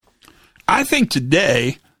I think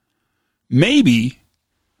today maybe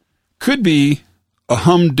could be a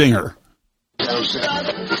humdinger.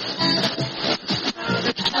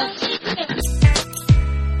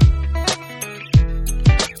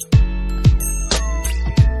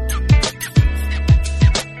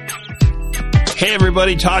 Hey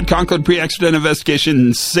everybody, Todd Conklin, Pre-Accident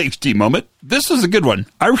Investigation Safety Moment. This is a good one.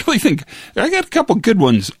 I really think I got a couple good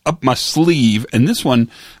ones up my sleeve, and this one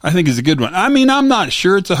I think is a good one. I mean, I'm not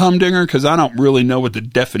sure it's a humdinger because I don't really know what the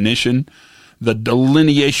definition, the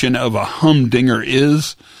delineation of a humdinger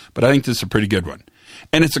is, but I think this is a pretty good one.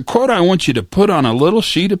 And it's a quote I want you to put on a little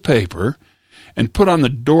sheet of paper and put on the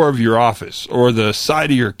door of your office or the side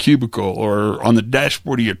of your cubicle or on the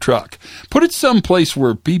dashboard of your truck. Put it someplace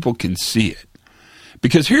where people can see it.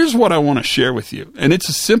 Because here's what I want to share with you. And it's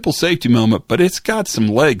a simple safety moment, but it's got some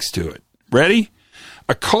legs to it. Ready?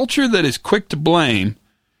 A culture that is quick to blame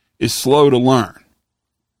is slow to learn.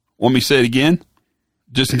 Want me to say it again?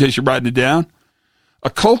 Just in case you're writing it down. A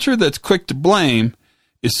culture that's quick to blame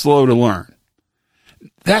is slow to learn.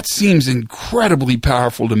 That seems incredibly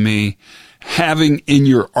powerful to me, having in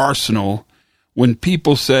your arsenal when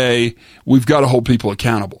people say, we've got to hold people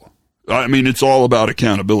accountable. I mean, it's all about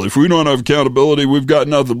accountability. If we don't have accountability, we've got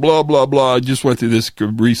nothing, blah, blah, blah. I just went through this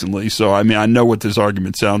recently, so I mean, I know what this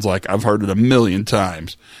argument sounds like. I've heard it a million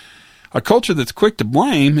times. A culture that's quick to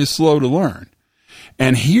blame is slow to learn.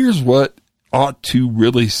 And here's what ought to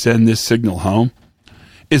really send this signal home,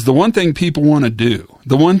 is the one thing people want to do,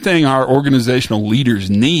 the one thing our organizational leaders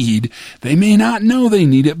need, they may not know they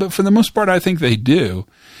need it, but for the most part, I think they do,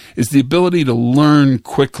 is the ability to learn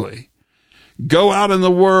quickly. Go out in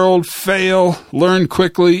the world, fail, learn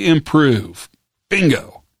quickly, improve.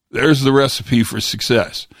 Bingo. There's the recipe for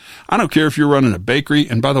success. I don't care if you're running a bakery,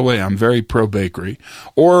 and by the way, I'm very pro-bakery,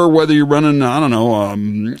 or whether you're running, I don't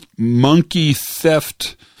know, monkey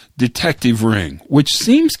theft detective ring, which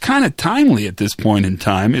seems kind of timely at this point in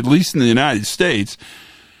time, at least in the United States.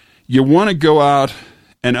 You want to go out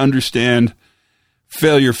and understand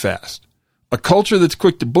failure fast. A culture that's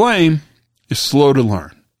quick to blame is slow to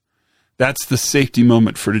learn. That's the safety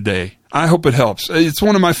moment for today. I hope it helps. It's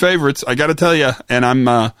one of my favorites, I got to tell you, and I'm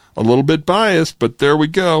a little bit biased, but there we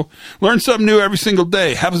go. Learn something new every single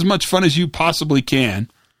day. Have as much fun as you possibly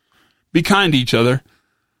can. Be kind to each other.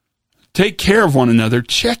 Take care of one another.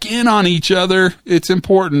 Check in on each other. It's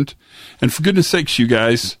important. And for goodness sakes, you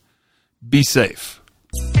guys, be safe.